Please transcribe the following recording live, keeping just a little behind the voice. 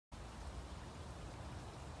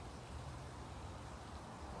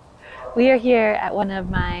We are here at one of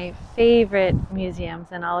my favorite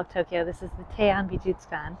museums in all of Tokyo. This is the Teien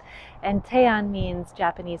Museum, and Teien means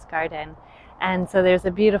Japanese garden. And so there's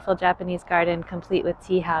a beautiful Japanese garden complete with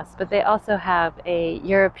tea house, but they also have a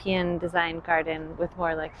European designed garden with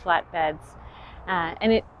more like flat beds.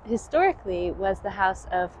 And it historically was the house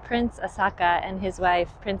of Pince Asaka and his wife,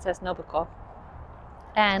 Princess Nobuko.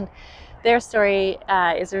 And their story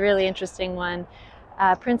is a really interesting one.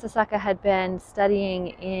 Pince Asaka had been studying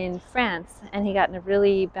in France, and he got in a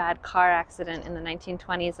really bad car accident in the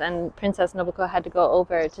 1920s, and Princess Nobuko had to go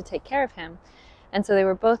over to take care of him. And so they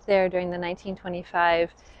were both there during the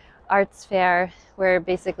 1925 arts fair, where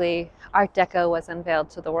basically Art Deco was unveiled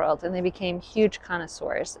to the world, and they became huge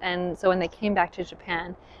connoisseurs. And so when they came back to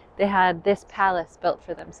Japan, they had this palace built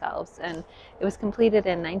for themselves, and it was completed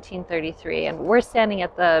in 1933. And we're standing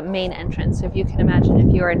at the main entrance, so if you can imagine,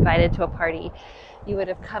 if you were invited to a party, you would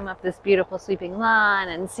have come up this beautiful sweeping lawn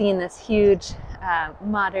and seen this huge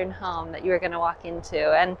modern home that you were going to walk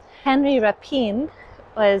into. And Henri Rapin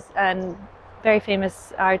was a very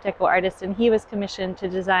famous Art Deco artist, and he was commissioned to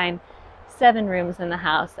design 7 rooms in the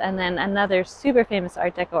house. And then another super famous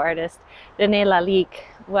Art Deco artist, René Lalique,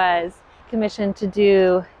 was commissioned to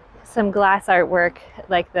do some glass artwork,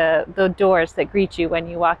 like the doors that greet you when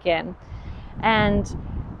you walk in. And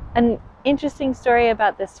an interesting story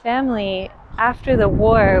about this family: after the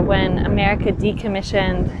war, when America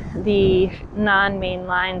decommissioned the non-main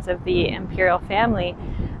lines of the imperial family,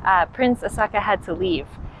 Pince Asaka had to leave.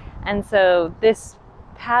 And so this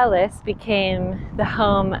palace became the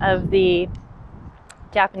home of the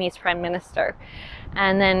Japanese prime minister.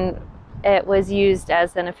 And then it was used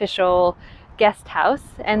as an official guest house.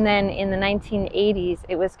 And then in the 1980s,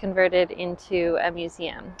 it was converted into a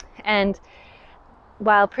museum. And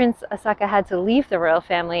while Pince Asaka had to leave the royal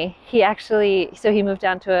family, he moved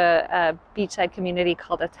down to a beachside community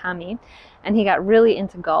called Atami, and he got really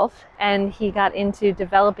into golf, and he got into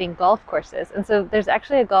developing golf courses. And so there's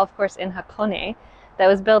actually a golf course in Hakone that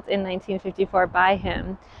was built in 1954 by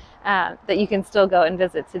him that you can still go and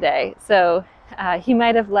visit today. So he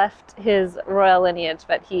might have left his royal lineage,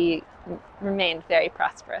 but he remained very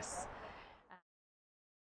prosperous.